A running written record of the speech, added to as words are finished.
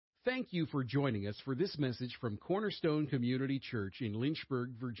Thank you for joining us for this message from Cornerstone Community Church in Lynchburg,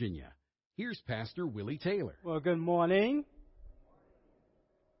 Virginia. Here's Pastor Willie Taylor. Well, good morning.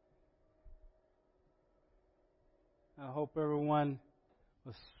 I hope everyone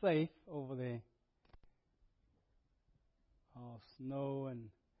was safe over the snow and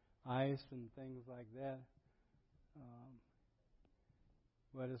ice and things like that.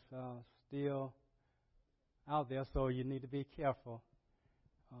 But it's still out there, so you need to be careful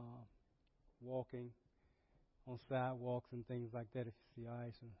walking on sidewalks and things like that if you see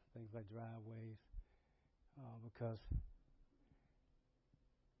ice and things like driveways. Because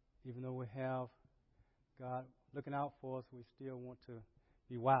even though we have God looking out for us, we still want to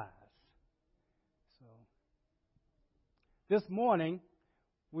be wise. So this morning,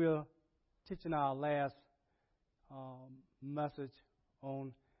 we're teaching our last message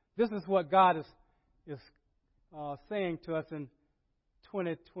on this is what God is saying to us in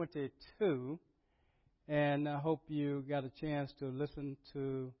 2022. And I hope you got a chance to listen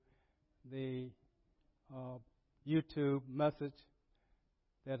to the YouTube message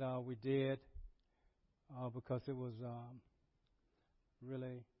that we did because it was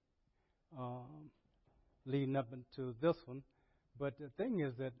really leading up into this one. But the thing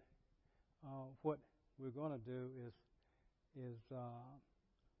is that what we're going to do is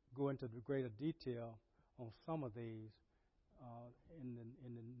go into the greater detail on some of these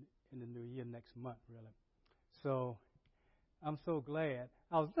in the new year next month, really. So I'm so glad.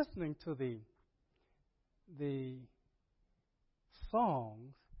 I was listening to the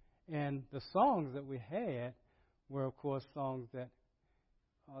songs, and the songs that we had were, of course, songs that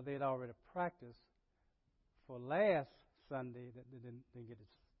they had already practiced for last Sunday that they didn't get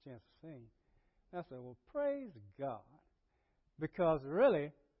a chance to sing. And I said, well, praise God, because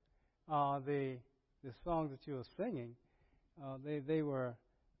really the songs that you were singing,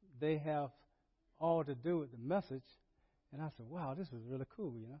 they have all to do with the message. And I said, wow, this is really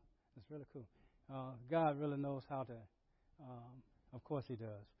cool, you know. It's really cool. God really knows how to, of course he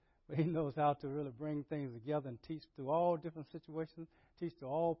does, but he knows how to really bring things together and teach through all different situations, teach to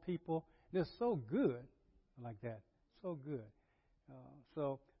all people. They're so good like that, so good.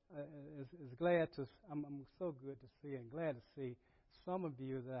 It's glad to, I'm so good to see and glad to see some of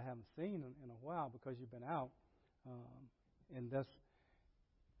you that I haven't seen in a while because you've been out. And that's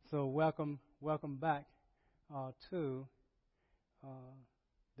so welcome back to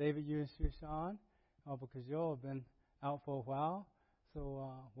David, you and Sean, because you all have been out for a while.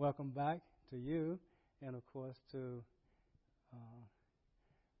 So welcome back to you, and of course to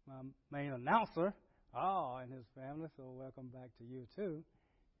my main announcer, and his family. So welcome back to you too,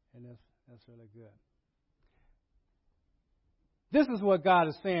 and that's really good. This is what God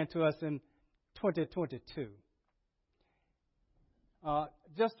is saying to us in 2022.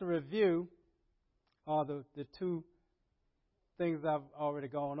 Just to review the two things I've already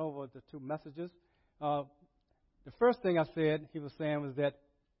gone over, the two messages. The first thing I said, he was saying, was that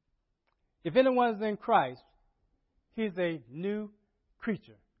if anyone is in Christ, he's a new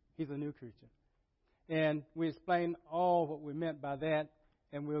creature. He's a new creature. And we explained all what we meant by that,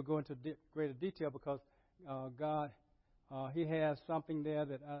 and we'll go into greater detail because God, he has something there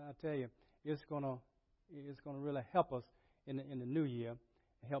that I tell you, it's going to really help us in the new year,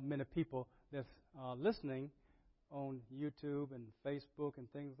 help many people that's listening on YouTube and Facebook and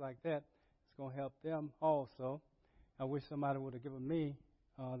things like that. It's going to help them also. I wish somebody would have given me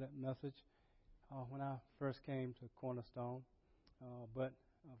that message when I first came to Cornerstone. But,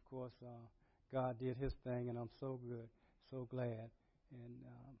 of course, God did his thing, and I'm so good, so glad, and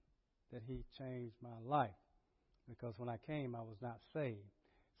that he changed my life. Because when I came, I was not saved.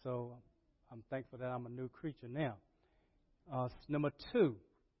 So I'm thankful that I'm a new creature now. Number two,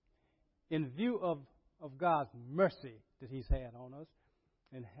 in view of God's mercy that he's had on us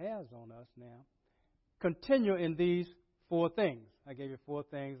and has on us now, continue in these four things. I gave you four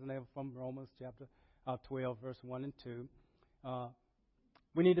things, and they were from Romans chapter 12, verse 1 and 2.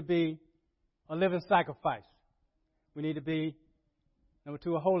 We need to be a living sacrifice. We need to be, number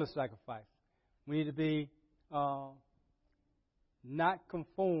two, a holy sacrifice. We need to be not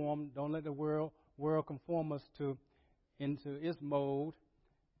conformed. Don't let the world conform us into its mold,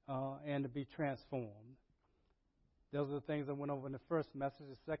 and to be transformed. Those are the things I went over in the first message.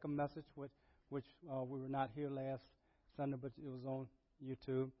 The second message, which we were not here last Sunday, but it was on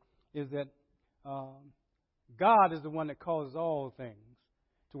YouTube, is that God is the one that causes all things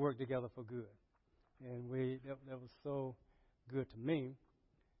to work together for good. And that was so good to me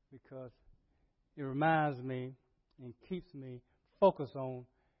because it reminds me and keeps me focused on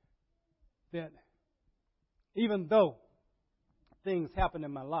that even though things happen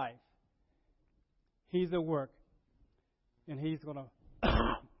in my life, He's at work, and He's gonna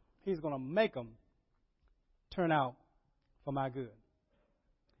He's gonna make them turn out for my good.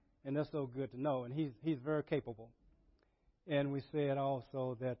 And that's so good to know. And He's very capable. And we said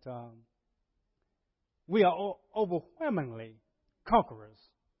also that we are overwhelmingly conquerors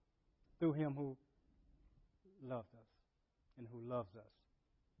through Him who loved us and who loves us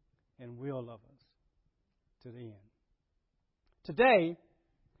and will love us to the end. Today,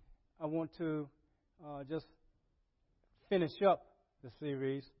 I want to just finish up the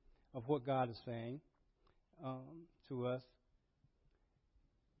series of what God is saying to us,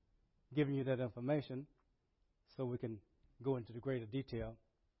 giving you that information so we can go into the greater detail.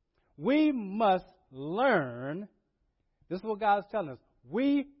 We must learn, this is what God is telling us,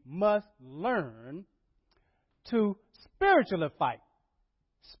 we must learn to spiritually fight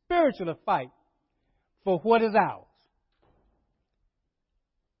for what is ours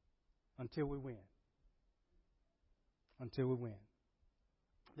until we win. Until we win.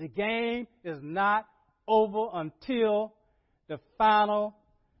 The game is not over until the final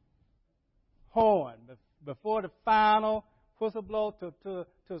horn, before the final whistle blow to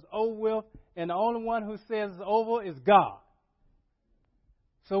it's over with, and the only one who says it's over is God.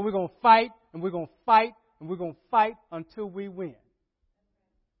 So we're going to fight, and we're going to fight, and we're going to fight until we win.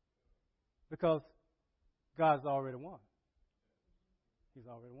 Because God's already won. He's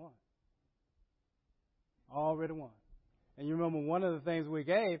already won. Already won. And you remember one of the things we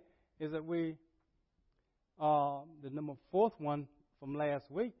gave is that we, the number 4th one from last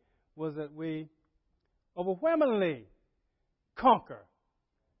week, was that we overwhelmingly conquer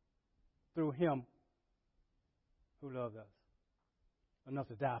through Him who loved us enough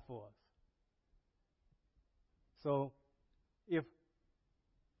to die for us. So if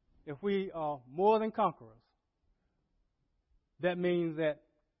we are more than conquerors, that means that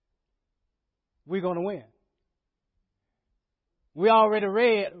we're going to win. We already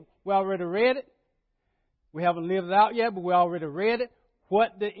read it. We haven't lived it out yet, but we already read it,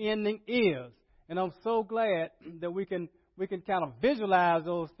 what the ending is. And I'm so glad that we can kind of visualize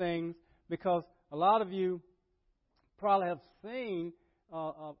those things, because a lot of you probably have seen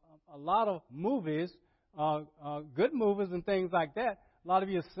a lot of movies, good movies and things like that. A lot of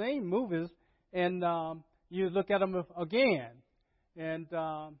you have seen movies, and you look at them again. And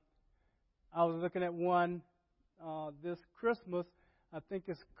I was looking at one this Christmas. I think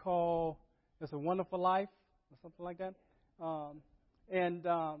it's called It's a Wonderful Life or something like that.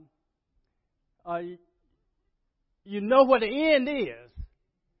 You know what the end is.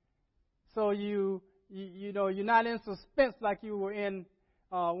 So you know you're not in suspense like you were in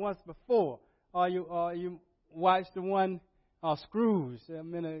once before. Or you watched the one Scrooge. There are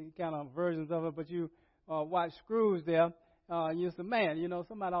many kind of versions of it, but you watch Scrooge there. You say, man, you know,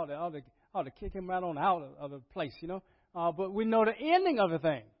 somebody ought to kick him right on out of the place, you know. But we know the ending of the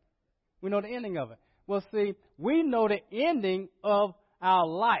thing. We know the ending of it. Well, see, we know the ending of our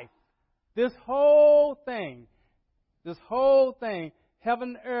life. This whole thing, heaven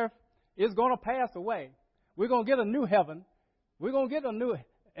and earth, is going to pass away. We're going to get a new heaven. We're going to get a new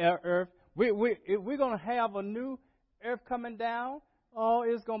earth. We're going to have a new earth coming down. Oh,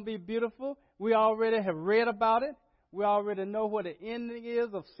 it's going to be beautiful. We already have read about it. We already know what the ending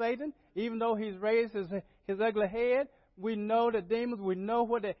is of Satan. Even though he's raised his ugly head, we know the demons. We know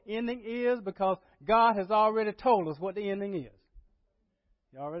what the ending is because God has already told us what the ending is.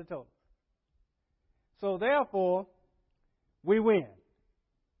 He already told us. So therefore, we win.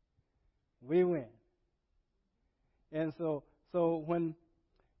 We win. And so when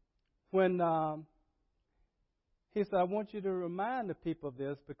he said, I want you to remind the people of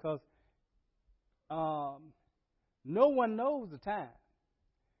this because no one knows the time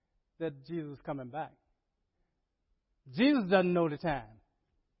that Jesus is coming back. Jesus doesn't know the time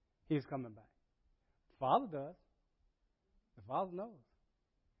He's coming back. The Father does. The Father knows.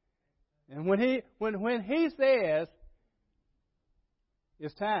 And when he says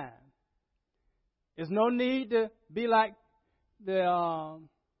it's time, there's no need to be like the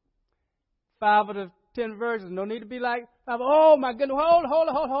 5 of the 10 virgins. No need to be like, oh my goodness,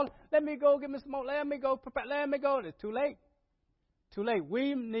 hold. Let me go get me some more. Let me go prepare. Let me go. It's too late. Too late.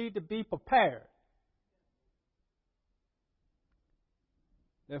 We need to be prepared.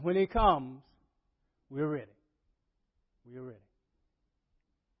 That when He comes, we're ready. We're ready.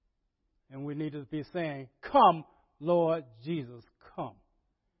 And we need to be saying, come, Lord Jesus, come.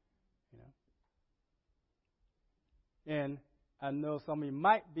 You know? And I know some of you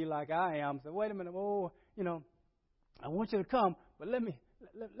might be like I am. Say, wait a minute, you know, I want you to come, but let me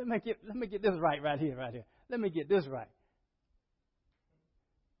get this right here. Let me get this right.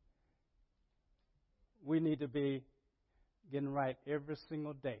 we need to be getting right every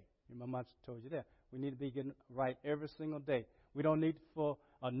single day. My mom told you that. We need to be getting right every single day. We don't need for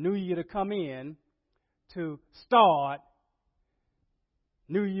a new year to come in to start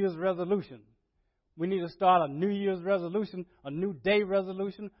New Year's resolution. We need to start a New Year's resolution, a new day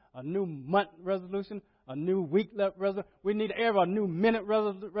resolution, a new month resolution, a new week resolution. We need a new minute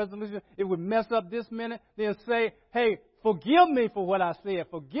resolution. It would mess up this minute. Then say, hey, forgive me for what I said.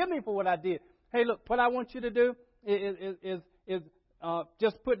 Forgive me for what I did. Hey, look, what I want you to do is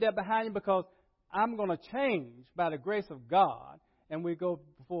just put that behind you, because I'm going to change by the grace of God. And we go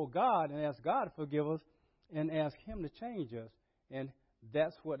before God and ask God to forgive us and ask Him to change us. And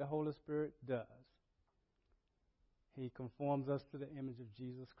that's what the Holy Spirit does. He conforms us to the image of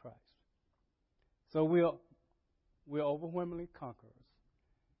Jesus Christ. So we're overwhelmingly conquerors.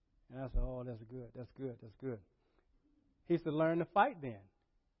 And I said, oh, that's good, that's good, that's good. He said, learn to fight then.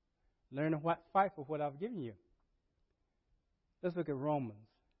 Learn to fight for what I've given you. Let's look at Romans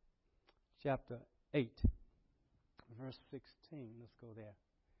chapter 8, verse 16. Let's go there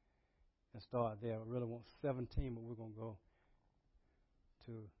and start there. I really want 17, but we're going to go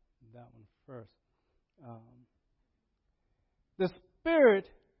to that one first. The Spirit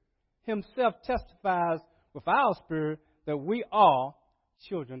Himself testifies with our spirit that we are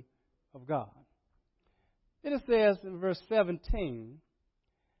children of God. Then it says in verse 17,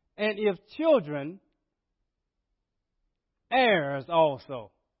 and if children, heirs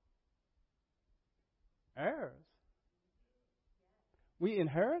also. Heirs. We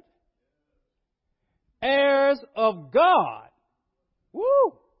inherit? Heirs of God.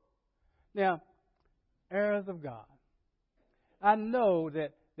 Woo! Now, heirs of God. I know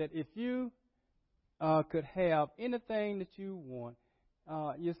that if you could have anything that you want,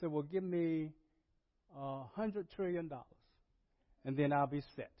 you say, well, give me $100 trillion, and then I'll be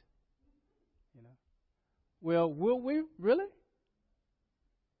set. You know. Well, will we really?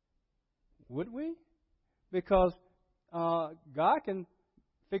 Would we? Because God can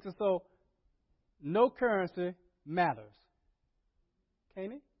fix it so no currency matters.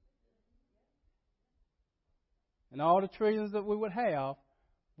 Can't He? And all the trillions that we would have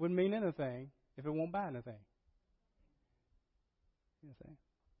wouldn't mean anything if it won't buy anything. You know what I'm saying?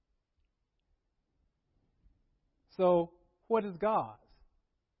 So, what is God's?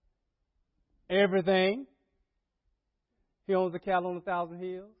 Everything. He owns the cattle on 1,000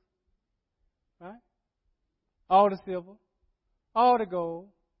 hills. Right? All the silver. All the gold.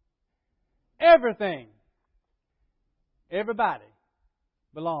 Everything. Everybody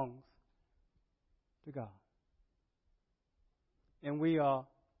belongs to God. And we are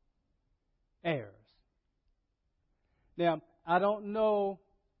heirs. Now, I don't know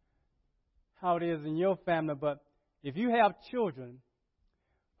how it is in your family, but if you have children,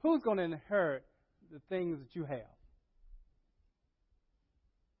 who's going to inherit the things that you have?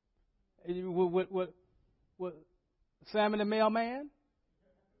 With Sammy the mailman?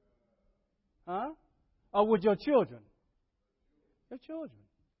 Huh? Or with your children? Your children.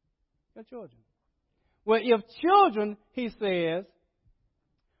 Your children. Well, if children, he says,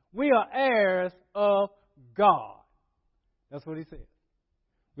 we are heirs of God. That's what he says.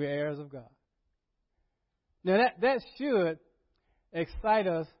 We're heirs of God. Now, that should excite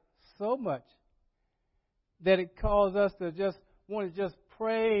us so much that it calls us to just want to just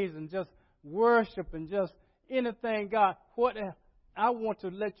praise and just worship and just anything, God. I want to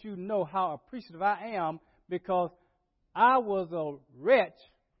let you know how appreciative I am, because I was a wretch,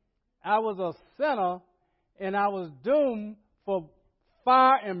 I was a sinner, and I was doomed for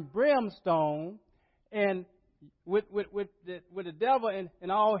fire and brimstone, and with the devil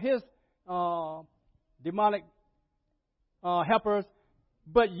and all his demonic helpers.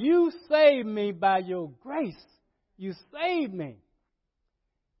 But you saved me by your grace. You saved me.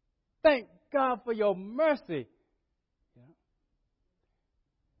 Thank God for your mercy. Yeah.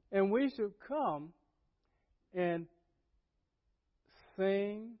 And we should come and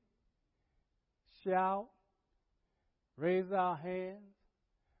sing, shout, raise our hands,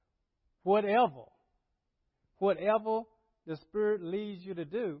 whatever the Spirit leads you to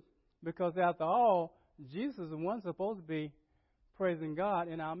do, because after all, Jesus is the one supposed to be praising God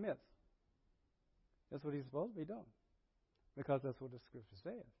in our midst. That's what He's supposed to be doing, because that's what the Scripture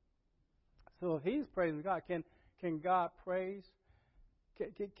says. So if He's praising God, can God praise?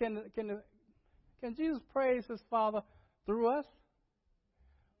 Can Jesus praise His Father through us?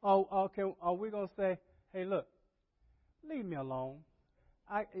 Or are we going to say, hey, look, leave me alone.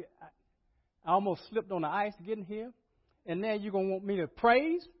 I almost slipped on the ice getting here, and now you're going to want me to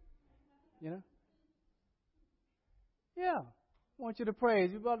praise? You know? Yeah. I want you to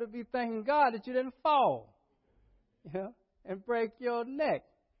praise. You ought to be thanking God that you didn't fall, and break your neck.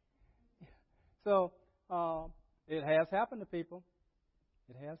 So it has happened to people.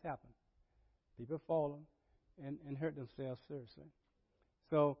 It has happened. People have fallen and hurt themselves seriously.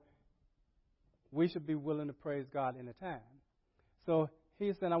 So we should be willing to praise God any time. So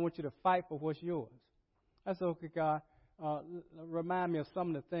he said, I want you to fight for what's yours. I said, okay, God, remind me of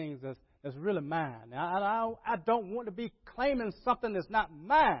some of the things that's really mine. Now, I don't want to be claiming something that's not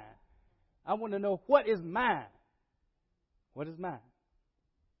mine. I want to know what is mine. What is mine?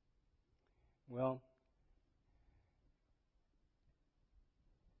 Well,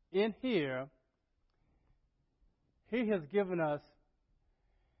 in here, he has given us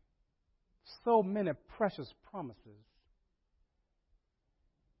so many precious promises.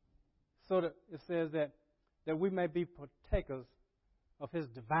 So that it says that we may be partakers of his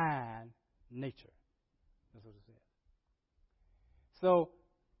divine nature. That's what it says. So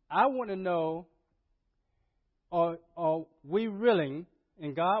I want to know, are we willing,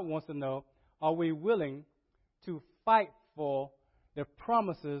 and God wants to know, are we willing to fight for the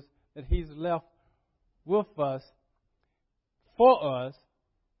promises that he's left with us, for us,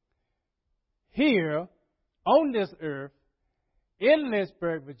 here on this earth, in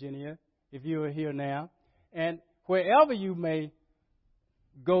Lynchburg, Virginia, if you are here now, and wherever you may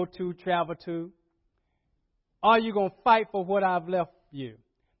go to, travel to, are you going to fight for what I've left you?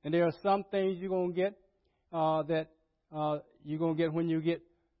 And there are some things you're going to get that you're going to get when you get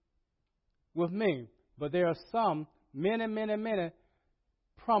with me. But there are some, many, many, many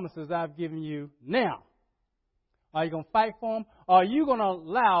promises I've given you now. Are you going to fight for them? Or are you going to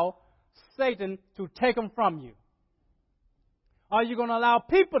allow Satan to take them from you? Are you going to allow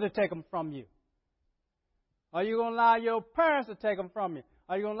people to take them from you? Are you going to allow your parents to take them from you?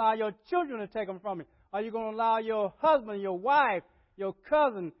 Are you going to allow your children to take them from you? Are you going to allow your husband, your wife, your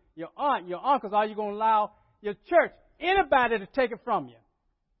cousin, your aunt, your uncles? Are you going to allow your church, anybody to take it from you?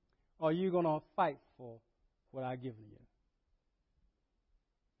 Or are you going to fight for what I've given you?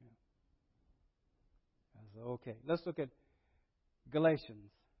 Yeah. Okay, let's look at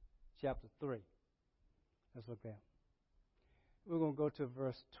Galatians chapter 3. Let's look there. We're going to go to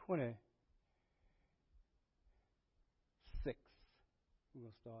verse 26. We're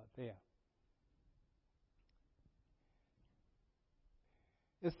going to start there.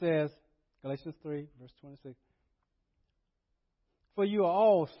 It says, Galatians 3, verse 26, for you are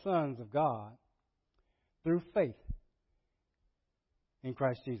all sons of God through faith in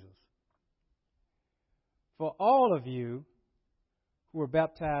Christ Jesus. For all of you who were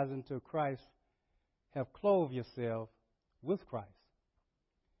baptized into Christ have clothed yourself with Christ.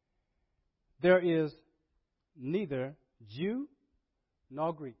 There is neither Jew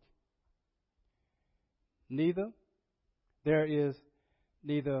nor Greek. There is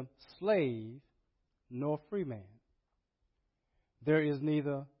neither slave nor free man. There is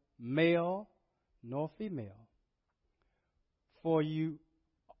neither male nor female. For you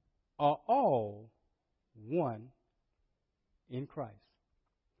are all one in Christ.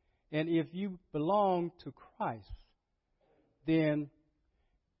 And if you belong to Christ, then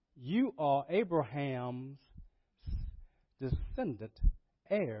you are Abraham's descendant,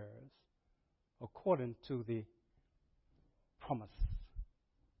 heirs, according to the promise.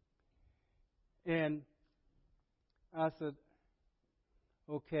 And I said,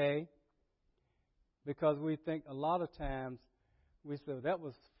 okay, because we think a lot of times we say that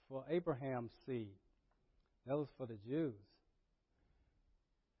was for Abraham's seed. That was for the Jews.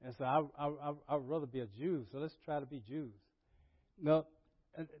 And so I'd rather be a Jew, so let's try to be Jews. No,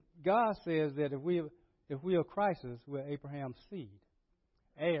 God says that if we are Christ's, we're Abraham's seed,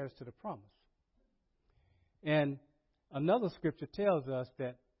 heirs to the promise. And another scripture tells us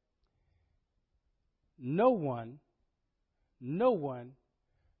that no one going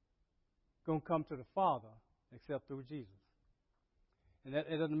to come to the Father except through Jesus. And that,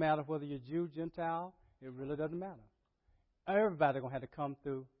 it doesn't matter whether you're Jew, Gentile, it really doesn't matter. Everybody going to have to come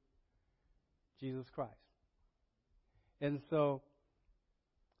through Jesus Christ. And so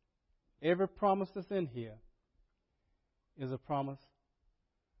every promise that's in here is a promise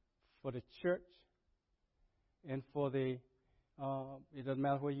for the church and for the, it doesn't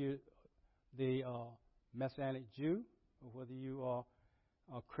matter whether you're the Messianic Jew or whether you are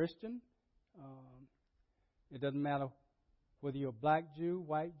a Christian. It doesn't matter whether you're a black Jew,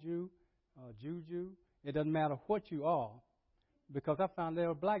 white Jew, Jew. It doesn't matter what you are, because I found there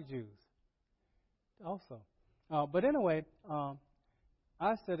were black Jews also. But anyway,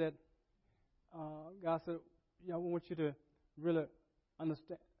 I said that God said, I want you to really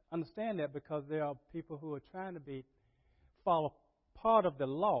understand that, because there are people who are trying to follow part of the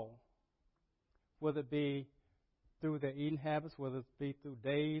law, whether it be through their eating habits, whether it be through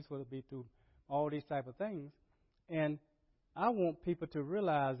days, whether it be through all these type of things. And I want people to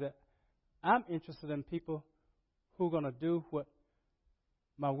realize that I'm interested in people who are going to do what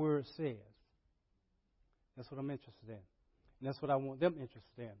my word says. That's what I'm interested in. And that's what I want them interested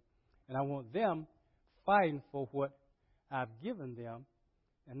in. And I want them fighting for what I've given them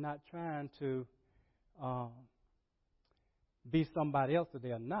and not trying to be somebody else that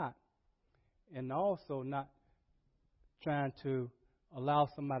they are not. And also not trying to allow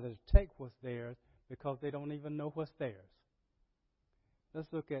somebody to take what's theirs because they don't even know what's theirs. Let's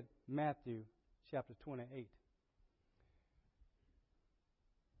look at Matthew chapter 28.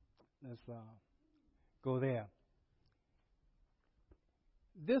 Let's go there.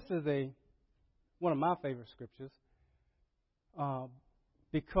 This is one of my favorite scriptures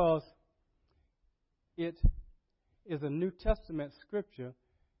because it is a New Testament scripture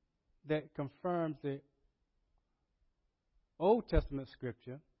that confirms the Old Testament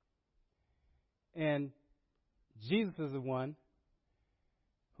scripture, and Jesus is the one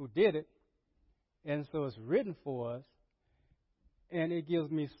who did it, and so it's written for us, and it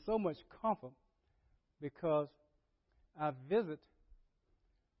gives me so much comfort because I visit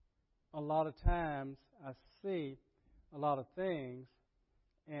a lot of times, I see a lot of things,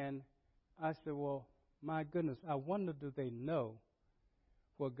 and I say, well, my goodness, I wonder, do they know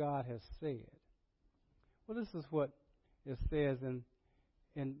what God has said? Well, this is what it says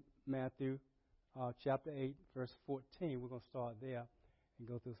in Matthew chapter 8, verse 14. We're going to start there and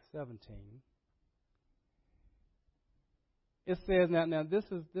go through 17. It says, now this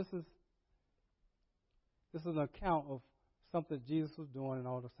is an account of something Jesus was doing and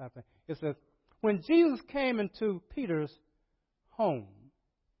all this type of thing. It says, when Jesus came into Peter's home,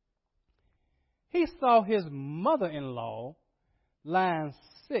 he saw his mother-in-law lying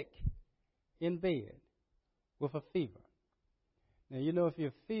sick in bed with a fever. Now, you know, if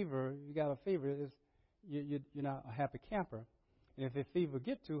you got a fever, you're not a happy camper. And if the fever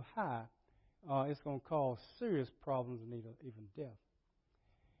get too high, it's going to cause serious problems and even death.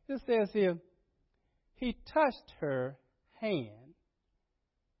 It says here, he touched her hand.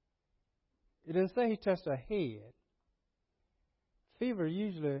 It didn't say he touched her head. Fever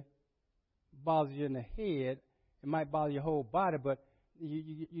usually bothers you in the head. It might bother your whole body, but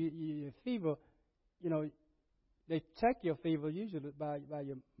your fever, you know, they check your fever usually by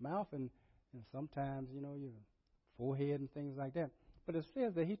your mouth and sometimes, you know, your forehead and things like that. But it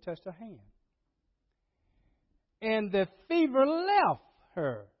says that he touched her hand. And the fever left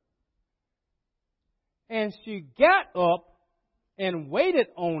her. And she got up and waited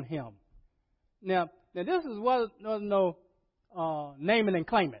on him. Now this wasn't no naming and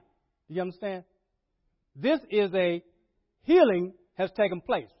claiming. Do you understand? This is a healing has taken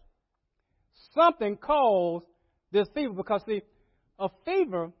place. Something caused this fever because, see, a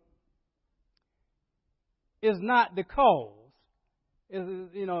fever is not the cause.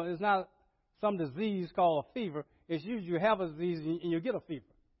 It's not some disease called a fever. It's usually you have a disease and you get a fever.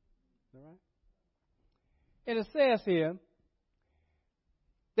 All right? And it says here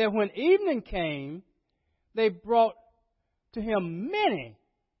that when evening came, they brought to him many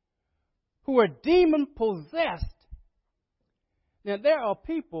who were demon-possessed. Now, there are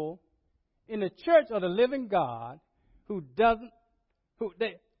people in the church of the living God there's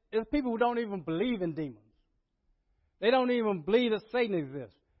people who don't even believe in demons. They don't even believe that Satan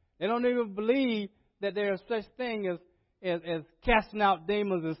exists. They don't even believe that there is such thing as casting out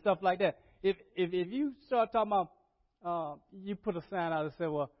demons and stuff like that. If you start talking about, you put a sign out that says,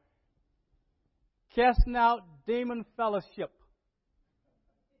 well, casting out demon fellowship,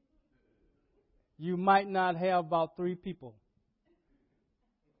 you might not have about 3 people.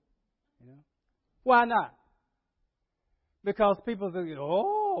 You know? Why not? Because people think,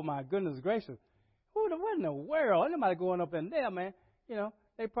 oh, my goodness gracious, what in the world? Anybody going up in there, man? You know,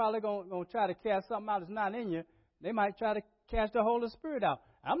 they probably going to try to cast something out that's not in you. They might try to cast the Holy Spirit out.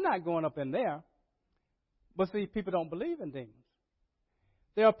 I'm not going up in there. But see, people don't believe in demons.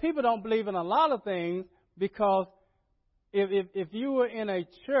 There are people who don't believe in a lot of things because if you were in a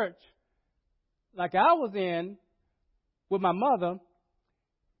church like I was in with my mother,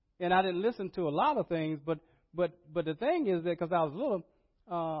 and I didn't listen to a lot of things, but the thing is that because I was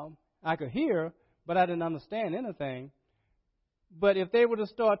little, I could hear, but I didn't understand anything. But if they were to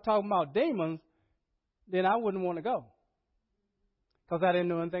start talking about demons, then I wouldn't want to go because I didn't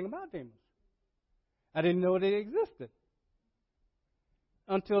know anything about demons. I didn't know they existed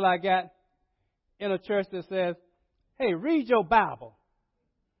until I got in a church that says, hey, read your Bible.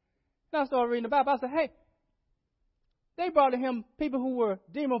 And I started reading the Bible. I said, hey, They brought to him people who were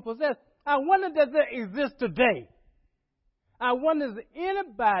demon-possessed. I wonder, does that exist today? I wonder, is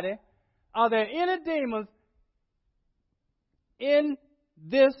anybody, are there any demons in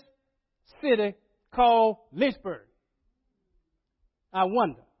this city called Lynchburg? I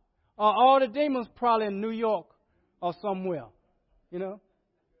wonder. Are all the demons probably in New York or somewhere? You know?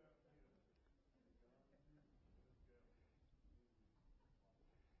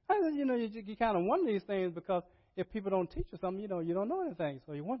 You know, you kind of wonder these things because if people don't teach you something, you know, you don't know anything,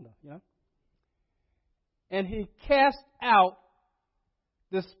 so you wonder, you know. And he cast out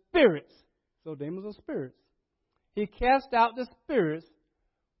the spirits. So demons are spirits. He cast out the spirits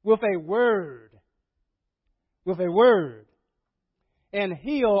with a word. With a word. And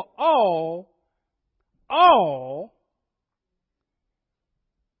healed all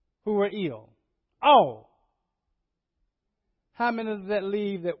who were ill. All. How many does that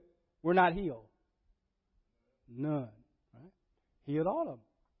leave that were not healed? None. Right? Healed all of them.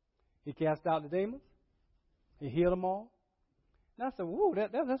 He cast out the demons. He healed them all. And I said, whoa,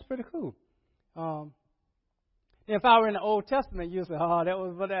 that's pretty cool. If I were in the Old Testament, you'd say, oh, that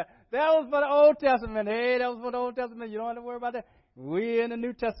was for that. That was for the Old Testament. Hey, that was for the Old Testament. You don't have to worry about that. We're in the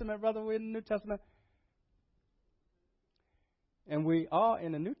New Testament, brother. We're in the New Testament. And we are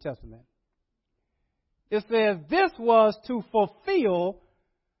in the New Testament. It says this was to fulfill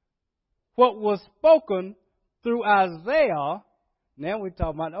what was spoken through Isaiah. Now we're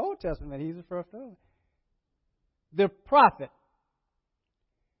talking about the Old Testament. He's the first one. The prophet.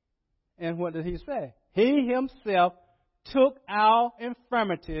 And what did he say? He himself took our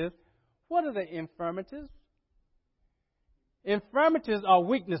infirmities. What are the infirmities? Infirmities are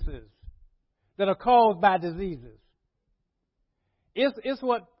weaknesses that are caused by diseases. It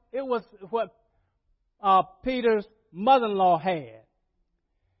was what Peter's mother-in-law had.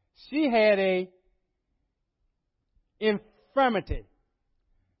 She had a infirmity.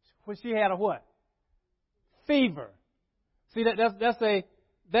 She had a what? Fever. See,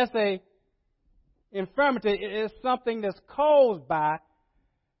 that's a infirmity. It is something that's caused by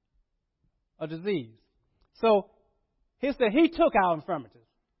a disease. So he said he took our infirmities.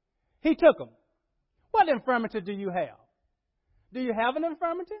 He took them. What infirmity do you have? Do you have an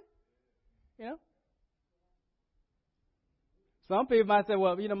infirmity? You know? Some people might say,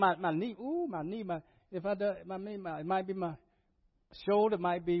 well, you know, my knee, if I do, my knee, it might be my shoulder, it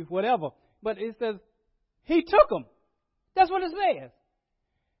might be whatever. But it says, he took them. That's what it says.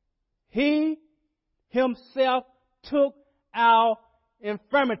 He himself took our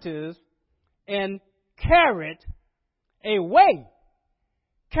infirmities and carried away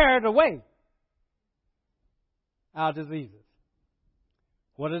our diseases.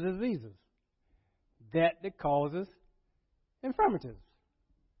 What are diseases? That causes infirmities.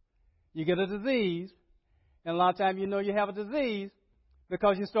 You get a disease, and a lot of times you know you have a disease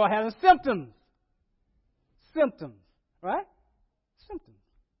because you start having symptoms. Symptoms, right? Symptoms.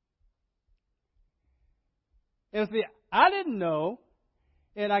 And see, I didn't know,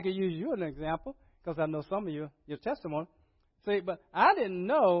 and I could use you as an example because I know some of your testimony. See, but I didn't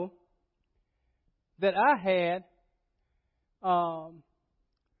know that I had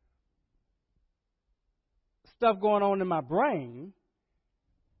stuff going on in my brain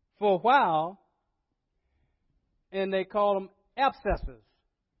for a while, and they call them abscesses.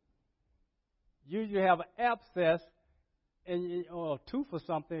 Usually you have an abscess or a tooth or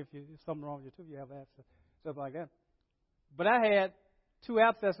something. If there's something wrong with your tooth, you have an abscess, stuff like that. But I had 2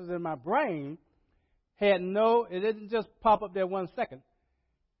 abscesses in my brain. It didn't just pop up there 1 second,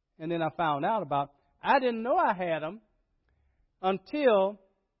 and then I found out about it. I didn't know I had them until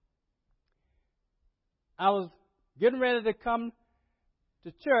I was getting ready to come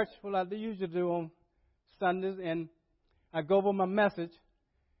to church, what I usually do on Sundays, and I go over my message.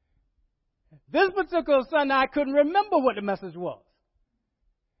 This particular Sunday, I couldn't remember what the message was.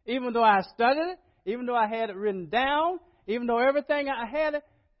 Even though I studied it, even though I had it written down, even though everything I had it,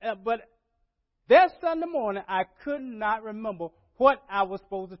 but that Sunday morning, I could not remember what I was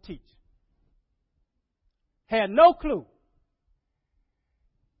supposed to teach. Had no clue.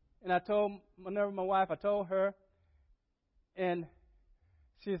 And I told my wife, I told her, and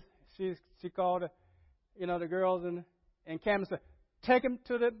she called, the girls and came and said, take him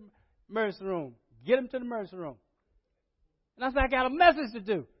to the emergency room. Get him to the emergency room. And I said, I got a message to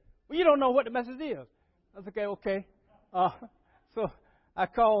do. Well, you don't know what the message is. I said, okay. So I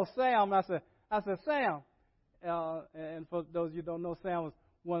called Sam. And I said, Sam. And for those of you who don't know, Sam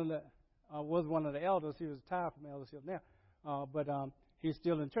was one of the elders. He was retired from eldership now, but he's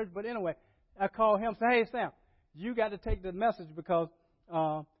still in church. But anyway, I called him and said, hey, Sam, you got to take the message because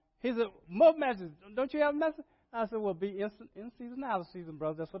he said, what message? Don't you have a message? I said, well, be in season, out of season,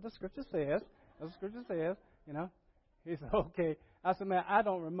 brother. That's what the scripture says. That's what the scripture says, you know. He said, okay. I said, man, I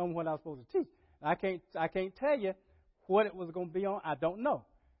don't remember what I was supposed to teach. I can't tell you what it was going to be on. I don't know.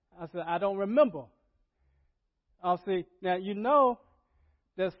 I said, I don't remember. I'll see. Now, you know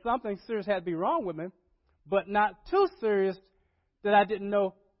that something serious had to be wrong with me, but not too serious that I didn't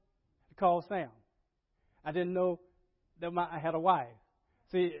know to call Sam. I didn't know that I had a wife.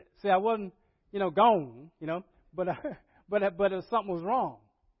 See, I wasn't, gone, but if something was wrong.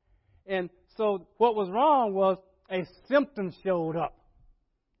 And so what was wrong was a symptom showed up.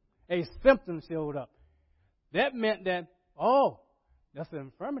 A symptom showed up. That meant that, that's an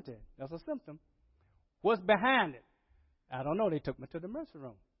infirmity. That's a symptom. What's behind it? I don't know. They took me to the emergency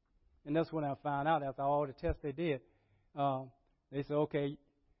room. And that's when I found out after all the tests they did. They said, okay,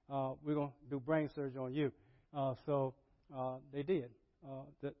 we're going to do brain surgery on you. So they did.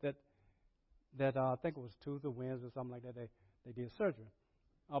 That I think it was Tuesday, Wednesday, or something like that. They did surgery.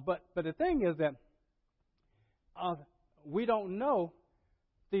 But the thing is that we don't know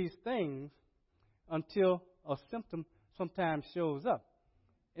these things until a symptom sometimes shows up.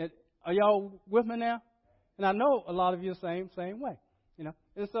 Are y'all with me now? And I know a lot of you are same way,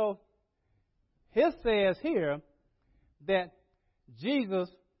 And so it says here that Jesus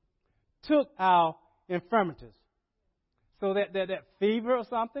took our infirmities. So that fever or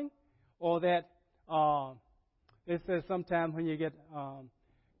something, or that it says sometimes when you get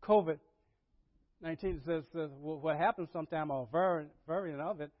COVID-19, it says what happens sometimes, or variant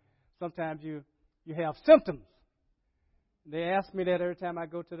of it, sometimes you have symptoms. They ask me that every time I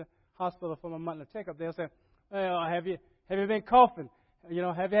go to the hospital for my monthly checkup. They'll say, well, have you been coughing? Have you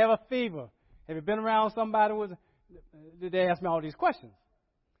had a fever? Have you been around somebody with? They ask me all these questions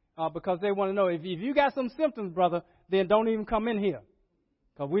because they want to know if you got some symptoms, brother, then don't even come in here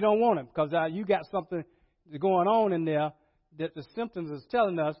because we don't want it because you got something going on in there that the symptoms is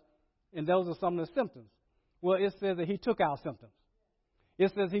telling us, and those are some of the symptoms. Well, it says that he took our symptoms.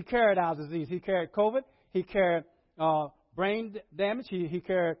 It says he carried our disease. He carried COVID. He carried brain damage. He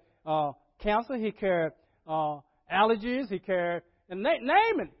carried cancer. He carried allergies. He carried, and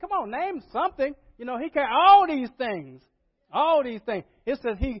name it. Come on, name something. He carried all these things. All these things. It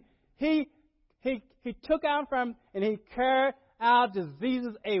says he took our infirmities and he carried our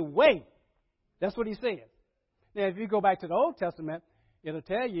diseases away. That's what he said. Now, if you go back to the Old Testament, it'll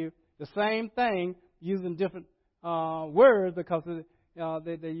tell you the same thing using different words because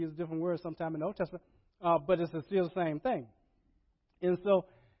they use different words sometime in the Old Testament, but it's still the same thing. And so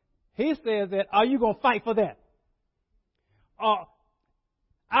he says that, are you going to fight for that?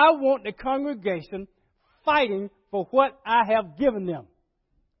 I want the congregation fighting for what I have given them.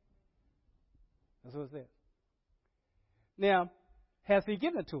 That's what it says. Now, has he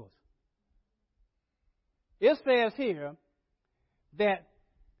given it to us? It says here that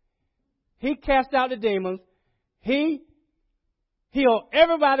he cast out the demons. He healed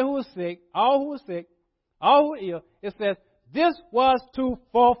everybody who was sick, all who were sick, all who were ill. It says this was to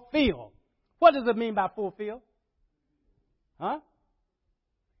fulfill. What does it mean by fulfill? Huh?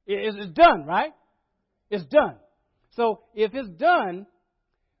 It's done, right? It's done. So if it's done,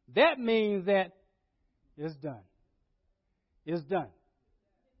 that means that it's done. It's done.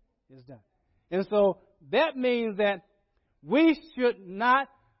 It's done. And so that means that we should not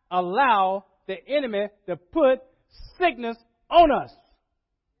allow the enemy to put sickness on us.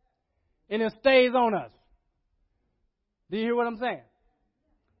 And it stays on us. Do you hear what I'm saying?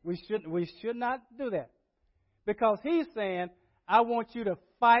 We should not do that. Because he's saying, I want you to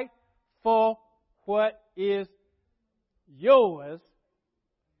fight for what is yours.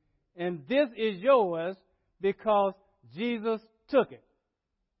 And this is yours because Jesus took it.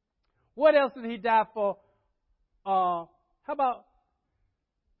 What else did he die for? How about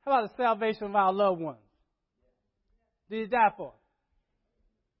the salvation of our loved ones? Did he die for?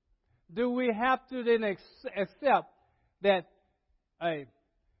 Do we have to then accept that, hey,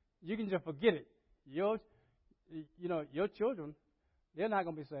 you can just forget it? Your children, they're not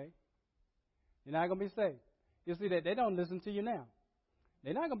going to be saved. They're not going to be saved. You see that they don't listen to you now.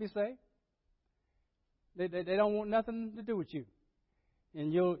 They're not going to be saved. They don't want nothing to do with you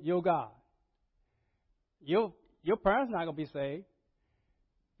and your God. Your parents not going to be saved.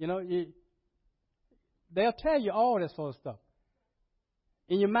 They'll tell you all this sort of stuff.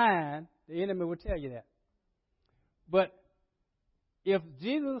 In your mind, the enemy will tell you that. But if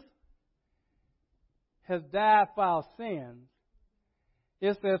Jesus has died for our sins,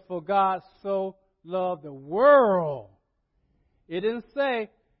 it says, for God so loved the world. It didn't say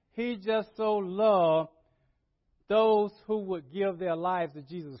he just so loved those who would give their lives to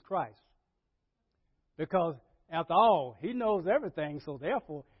Jesus Christ. Because after all, he knows everything. So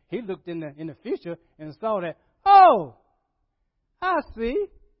therefore, he looked in the future and saw that, oh, I see,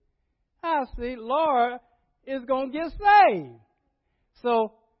 Laura is going to get saved.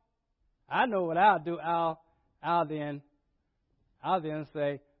 So I know what I'll do. I'll then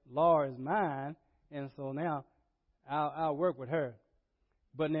say, Laura is mine, and so now I'll work with her.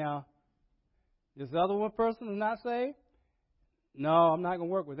 But now, this other one person is not saved? No, I'm not going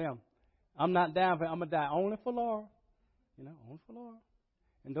to work with them. I'm not down for it. I'm going to die only for Laura. Only for Laura.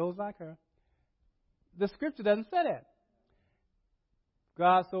 And those like her. The scripture doesn't say that.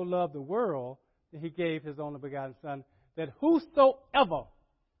 God so loved the world that he gave his only begotten Son, that whosoever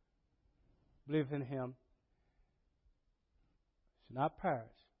believes in him should not perish,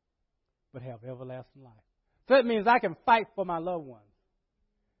 but have everlasting life. So that means I can fight for my loved ones.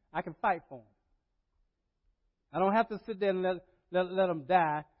 I can fight for them. I don't have to sit there and let them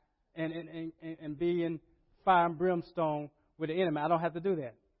die and be in fire and brimstone with the enemy. I don't have to do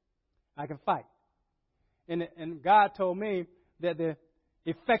that. I can fight. And God told me that the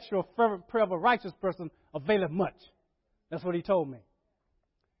effectual fervent prayer of a righteous person availeth much. That's what he told me.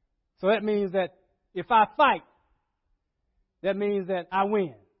 So that means that if I fight, that means that I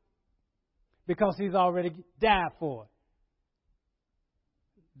win. Because he's already died for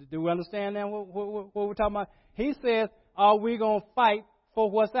it. Do we understand now what we're talking about? He says, are we going to fight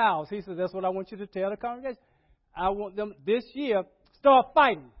for what's ours? He says, that's what I want you to tell the congregation. I want them this year, start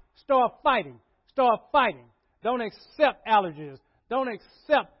fighting. Start fighting. Start fighting. Don't accept allergies. Don't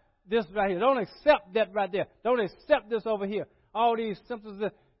accept this right here. Don't accept that right there. Don't accept this over here. All these symptoms.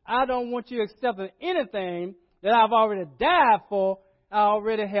 I don't want you accepting anything that I've already died for. I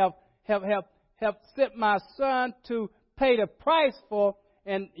already have sent my Son to pay the price for,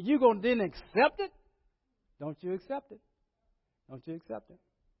 and you going to then accept it? Don't you accept it? Don't you accept it?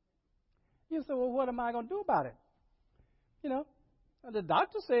 You say, well, what am I going to do about it? The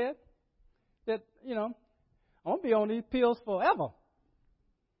doctor said that, I'm going to be on these pills forever.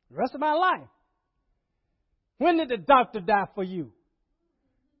 The rest of my life. When did the doctor die for you?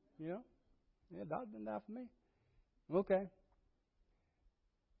 Yeah, the doctor didn't die for me. Okay.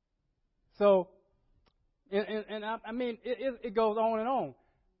 So, it goes on and on.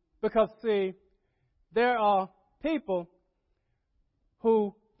 Because, see, there are people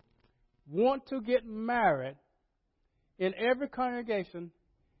who want to get married in every congregation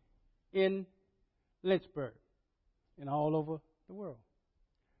in Lynchburg and all over the world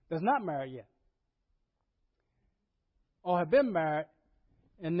that's not married yet. Or have been married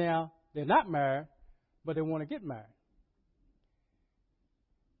and now they're not married, but they want to get married.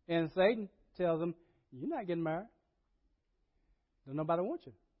 And Satan tells them, you're not getting married. Don't nobody want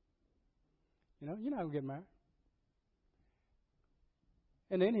you. You're not going to get married.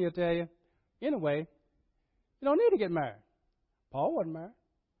 And then he'll tell you, anyway, you don't need to get married. Paul wasn't married.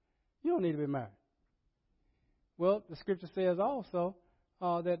 You don't need to be married. Well, the scripture says also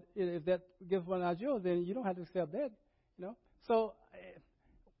that if that gift was not yours, then you don't have to accept that. So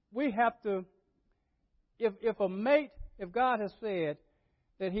we have to, if God has said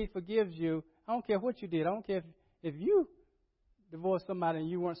that he forgives you, I don't care what you did. I don't care if you divorced somebody and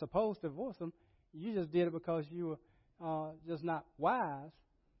you weren't supposed to divorce them. You just did it because you were just not wise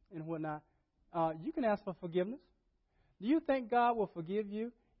and whatnot. You can ask for forgiveness. Do you think God will forgive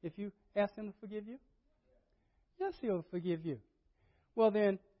you if you ask him to forgive you? Yes, he'll forgive you. Well,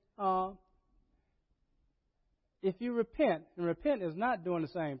 then, if you repent, and repent is not doing the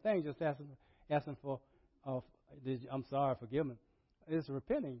same thing, just asking for, I'm sorry, forgive me. It's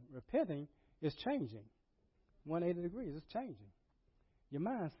repenting. Repenting is changing. 180 degrees, it's changing your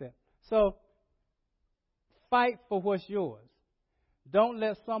mindset. So, fight for what's yours. Don't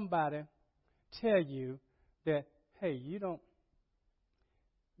let somebody tell you that, hey, why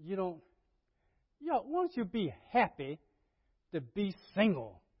don't you be happy to be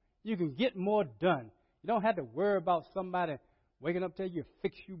single? You can get more done. You don't have to worry about somebody waking up telling you to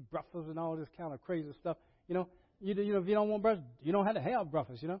fix you breakfast and all this kind of crazy stuff. If you don't want breakfast, you don't have to have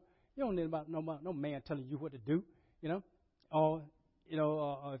breakfast. You don't need no man telling you what to do. Or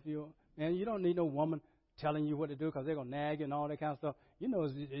if you don't need no woman telling you what to do because they're gonna nag you and all that kind of stuff.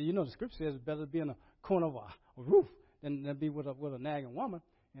 The scripture says it's better to be in a corner of a roof than be with a nagging woman.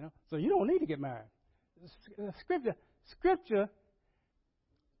 So you don't need to get married. Scripture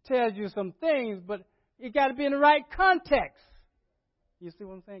tells you some things, but it got to be in the right context. You see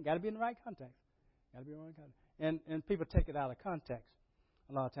what I'm saying? Got to be in the right context. Got to be in the right context. And people take it out of context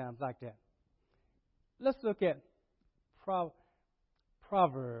a lot of times like that. Let's look at Proverbs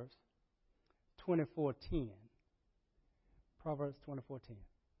 24:10. Proverbs 24:10.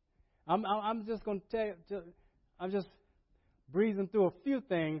 I'm just going to tell you. I'm just breezing through a few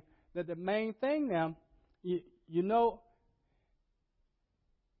things. That the main thing now, you know,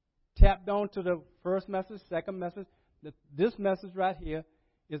 tapped on to the first message, second message. This message right here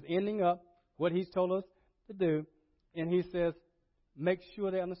is ending up what he's told us to do. And he says, make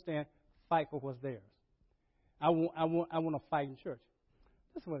sure they understand, fight for what's theirs. I want to fight in church.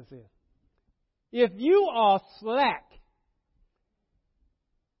 That's what it says. If you are slack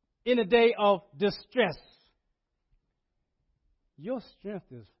in a day of distress, your strength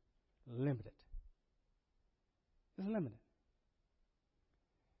is limited. It's limited.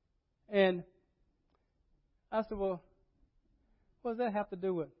 And I said, well, what does that have to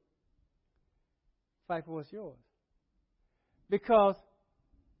do with fight for what's yours? Because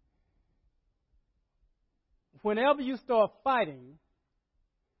whenever you start fighting,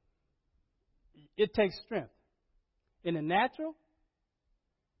 it takes strength in the natural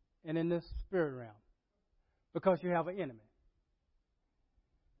and in the spirit realm because you have an enemy.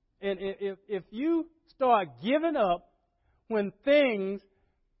 And if you start giving up when things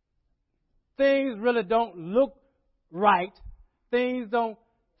really don't look right, things don't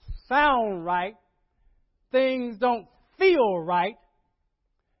sound right, things don't feel right,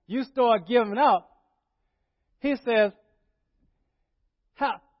 you start giving up, he says,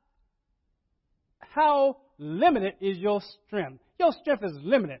 how limited is your strength? Your strength is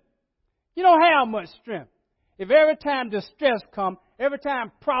limited. You don't have much strength. If every time distress comes, every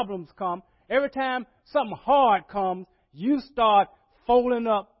time problems come, every time something hard comes, you start folding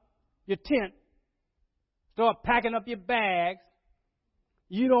up your tent, start packing up your bags,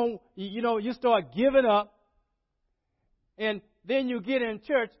 you start giving up, and then you get in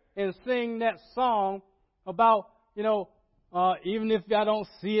church and sing that song about, even if I don't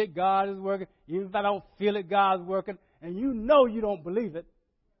see it, God is working. Even if I don't feel it, God's working. And you know you don't believe it,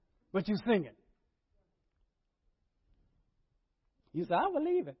 but you sing it. You say, I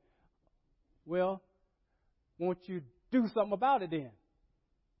believe it. Well, won't you do something about it then?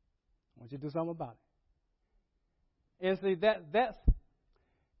 Won't you do something about it? And see, that's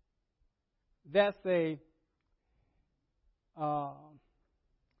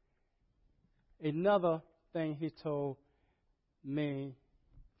another thing he told me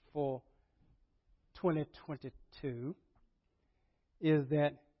for 2022 is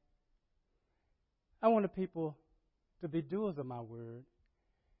that I want the people to be doers of my word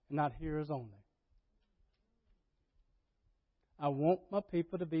and not hearers only. I want my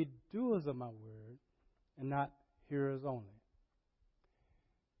people to be doers of my word and not hearers only.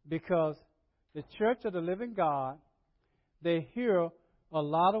 Because the Church of the Living God, they hear a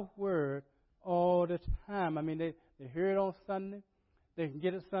lot of word all the time. I mean, they hear it on Sunday. They can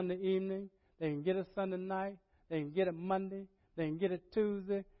get it Sunday evening. They can get it Sunday night. They can get it Monday. They can get it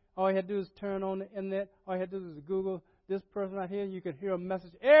Tuesday. All you have to do is turn on the internet. All you have to do is Google this person right here. You can hear a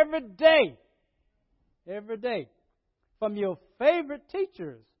message every day. Every day. From your favorite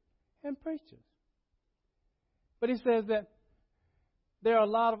teachers and preachers. But he says that there are a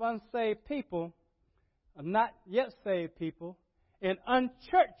lot of unsaved people, not yet saved people, and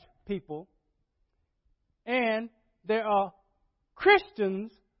unchurched people. And there are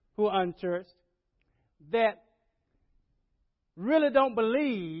Christians who are unchurched that really don't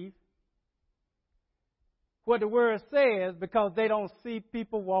believe what the Word says because they don't see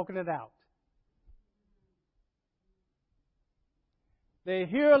people walking it out. They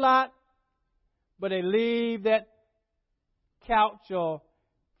hear a lot, but they leave that couch or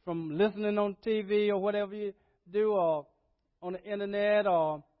from listening on TV or whatever you do, or on the internet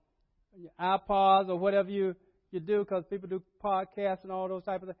or your iPods or whatever you do, because people do podcasts and all those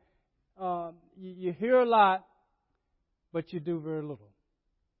type of things. You hear a lot, but you do very little.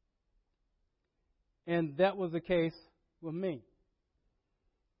 And that was the case with me.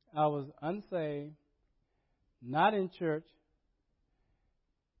 I was unsaved, not in church,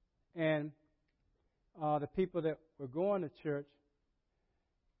 and the people that were going to church,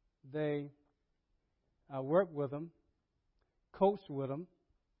 I worked with them, coached with them,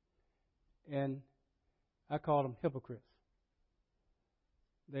 and I call them hypocrites.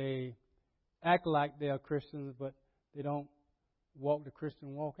 They act like they are Christians, but they don't walk the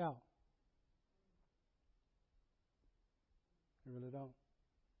Christian walk out. They really don't.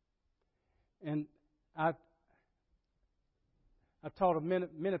 And I've taught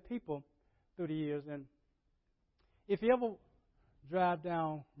many people through the years, and if you ever drive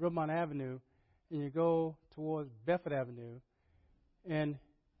down Rosemont Avenue and you go towards Bedford Avenue,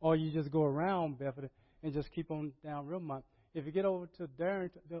 or you just go around Bedford and just keep on down Rosemont, if you get over to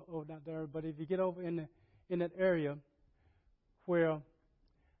Darrington, not Darrington, but if you get over in that area where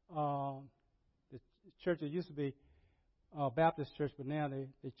church that used to be Baptist church, but now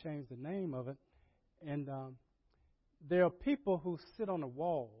they changed the name of it. And there are people who sit on the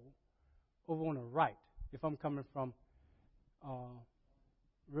wall over on the right. If I'm coming from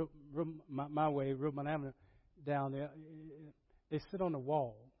my way, Rubman Avenue, down there, they sit on the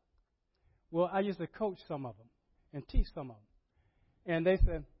wall. Well, I used to coach some of them and teach some of them. And they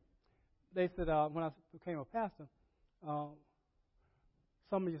said when I became a pastor,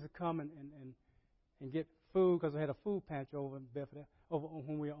 somebody used to come and get food because we had a food pantry over in Bedford, over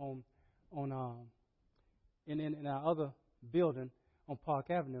when we were in our other building on Park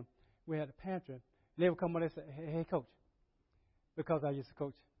Avenue. We had a pantry. And they would come over and say, hey, coach, because I used to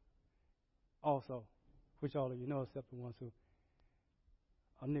coach also, which all of you know except the ones who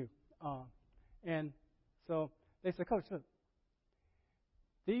are new. And so they said, Coach, look,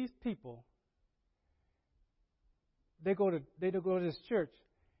 these people, they go to this church,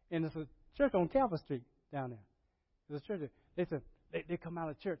 and it's a church on Calvert Street down there. There's a church there. They said they come out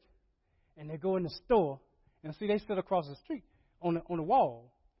of church, and they go in the store, and see they sit across the street on the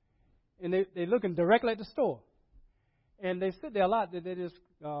wall, and they looking directly at the store, and they sit there a lot. They just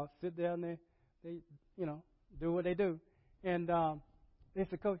sit there and they do what they do, and they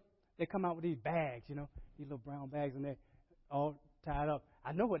said, Coach, they come out with these bags, these little brown bags, and they're all tied up.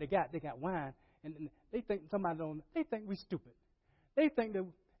 I know what they got. They got wine, and they think somebody don't. They think we stupid. They think that,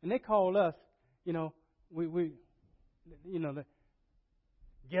 and they call us, we the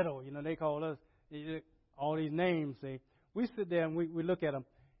ghetto. They call us all these names. We sit there and we look at them,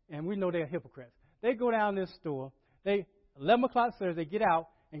 and we know they're hypocrites. They go down this store. 11 o'clock service. They get out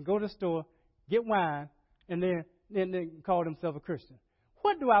and go to the store, get wine, and then they call themselves a Christian.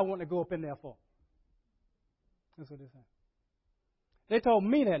 What do I want to go up in there for? That's what they say. They told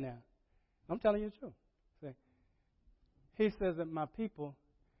me that now. I'm telling you the truth. See, he says that my people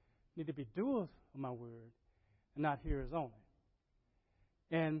need to be doers of my word and not hearers only.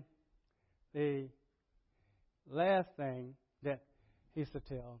 And the last thing that he said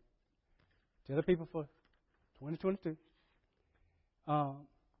tell the people for 2022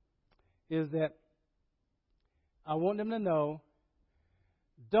 is that I want them to know,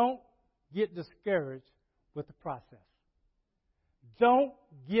 don't get discouraged with the process. Don't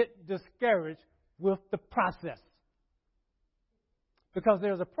get discouraged with the process. Because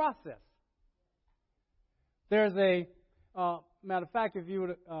there's a process. There's a, matter of fact, if you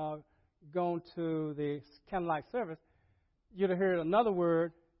would have gone to the candlelight service, you'd have heard another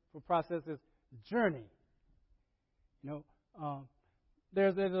word for process is journey.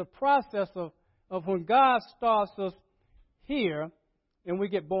 There's a process of when God starts us here and we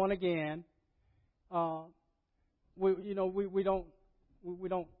get born again. We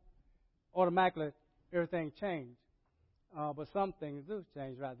don't automatically everything change, but some things do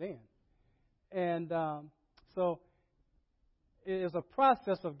change right then. And so it is a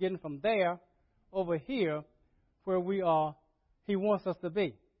process of getting from there over here where we are. He wants us to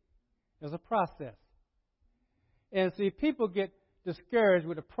be. There's a process. And see, people get discouraged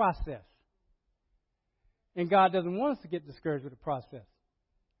with the process. And God doesn't want us to get discouraged with the process.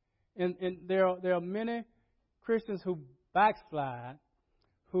 And there are many Christians who backslide,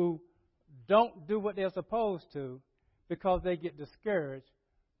 who don't do what they're supposed to because they get discouraged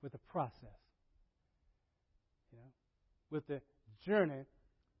with the process. With the journey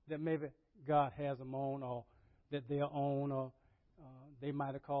that maybe God has them on, or that they're on, or they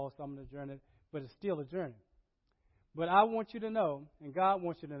might have called some of the journey, but it's still a journey. But I want you to know, and God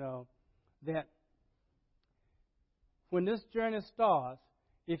wants you to know, that when this journey starts,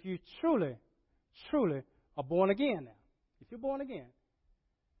 if you truly, truly are born again now, if you're born again,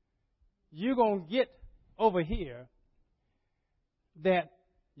 you're going to get over here that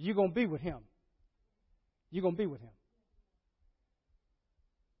you're going to be with Him. You're going to be with Him.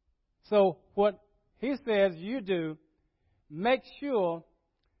 So what He says you do, make sure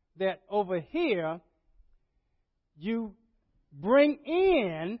that over here you bring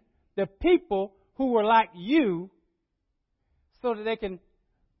in the people who were like you so that they can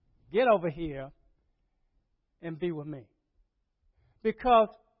get over here and be with me. Because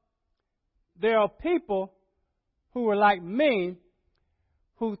there are people who were like me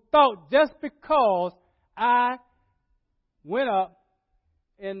who thought just because I went up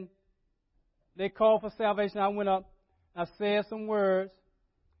and they called for salvation, I went up, I said some words,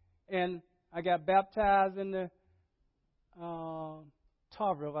 and I got baptized in the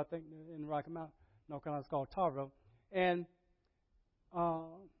Tarville, I think, in Rocky Mountain, North Carolina, it's called Tarville. And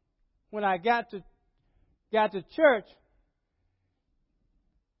when I got to church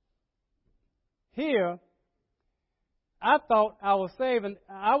here, I thought I was saved, and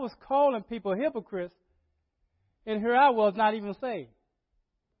I was calling people hypocrites, and here I was not even saved.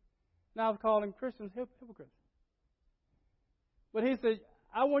 Now I was calling Christians hypocrites. But he said,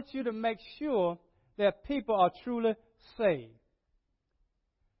 I want you to make sure that people are truly saved.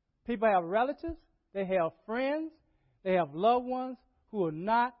 People have relatives, they have friends, they have loved ones who are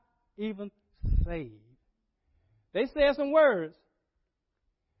not even saved. They said some words,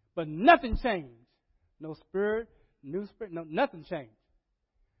 but nothing changed. No spirit, new spirit, no, nothing changed.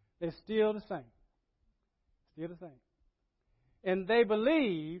 They're still the same. Still the same. And they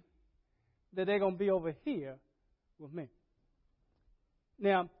believe that they're going to be over here with me.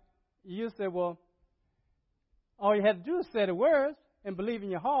 Now, you say, well, all you had to do is say the words and believe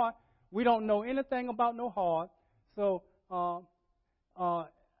in your heart. We don't know anything about no heart. So,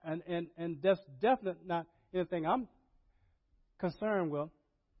 and that's definitely not anything I'm concerned with,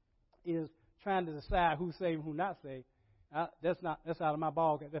 is trying to decide who's saved and who's not saved. That's out of my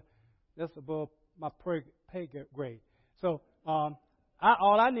ball. That's above my pay grade. So,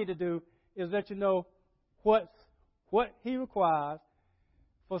 all I need to do is let you know what He requires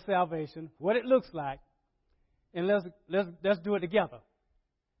for salvation, what it looks like, and let's do it together.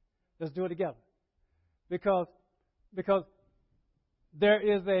 Let's do it together, because there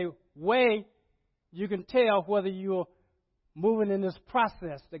is a way you can tell whether you're moving in this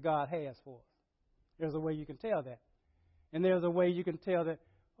process that God has for us. There's a way you can tell that, and there's a way you can tell that.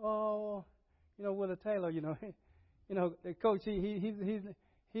 Oh, Willie Taylor, the coach,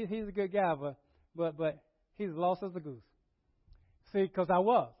 he's a good guy, but he's lost as a goose. See, because I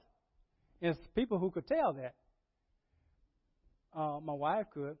was. And it's people who could tell that. My wife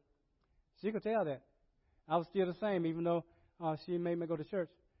could. She could tell that. I was still the same, even though she made me go to church.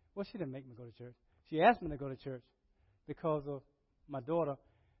 Well, she didn't make me go to church. She asked me to go to church because of my daughter,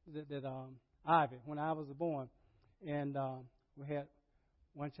 Ivy, when I was born. And we had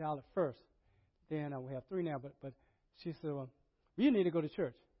one child at first. Then we have 3 now. But she said, well, you need to go to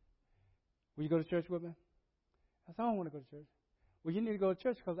church. Will you go to church with me? I said, I don't want to go to church. Well, you need to go to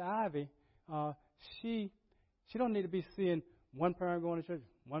church because Ivy, she don't need to be seeing one parent going to church,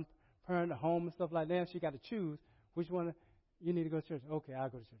 one parent at home and stuff like that. She got to choose which one. You need to go to church. Okay, I'll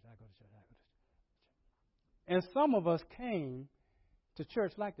go to church. And some of us came to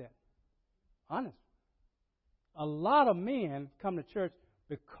church like that. Honest. A lot of men come to church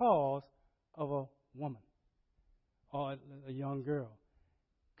because of a woman or a young girl.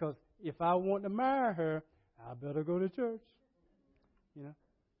 Because if I want to marry her, I better go to church. You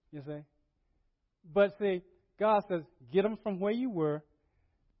see? But see, God says, get them from where you were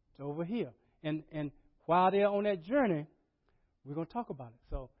to over here. And while they're on that journey, we're going to talk about it.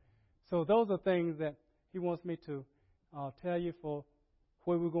 So those are things that He wants me to tell you for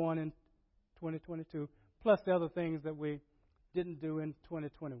where we're going in 2022, plus the other things that we didn't do in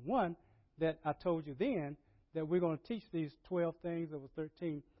 2021 that I told you then, that we're going to teach these 12 things. There were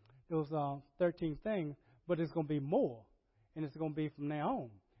 13, those 13 things, but it's going to be more, and it's going to be from now on.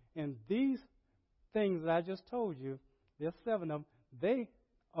 And these things that I just told you, there's 7 of them, they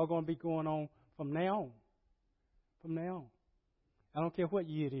are going to be going on from now on. From now on. I don't care what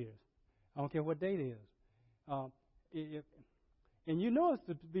year it is. I don't care what date it is. And you know it's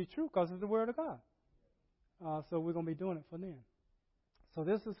to be true because it's the Word of God. So we're going to be doing it for them. So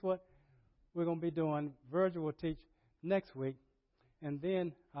this is what we're going to be doing. Virgil will teach next week. And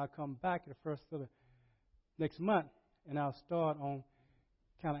then I'll come back the first of the next month, and I'll start on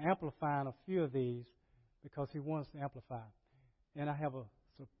kind of amplifying a few of these because he wants to amplify. And I have a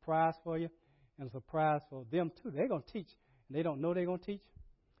surprise for you and a surprise for them, too. They're going to teach, and they don't know they're going to teach.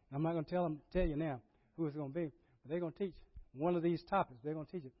 I'm not going to tell you now who it's going to be, but they're going to teach one of these topics. They're going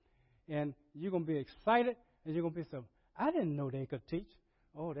to teach it. And you're going to be excited, and you're going to be so, I didn't know they could teach.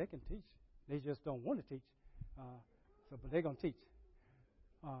 Oh, they can teach. They just don't want to teach. But they're going to teach.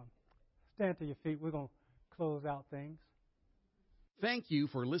 Stand to your feet. We're going to close out things. Thank you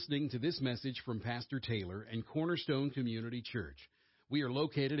for listening to this message from Pastor Taylor and Cornerstone Community Church. We are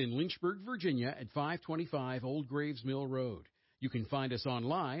located in Lynchburg, Virginia at 525 Old Graves Mill Road. You can find us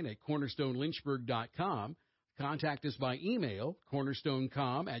online at cornerstonelynchburg.com, contact us by email,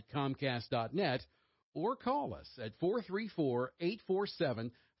 cornerstonecom@comcast.net, or call us at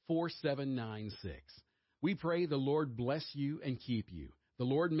 434-847-4796. We pray the Lord bless you and keep you. The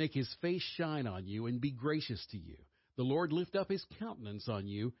Lord make His face shine on you and be gracious to you. The Lord lift up His countenance on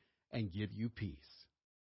you and give you peace.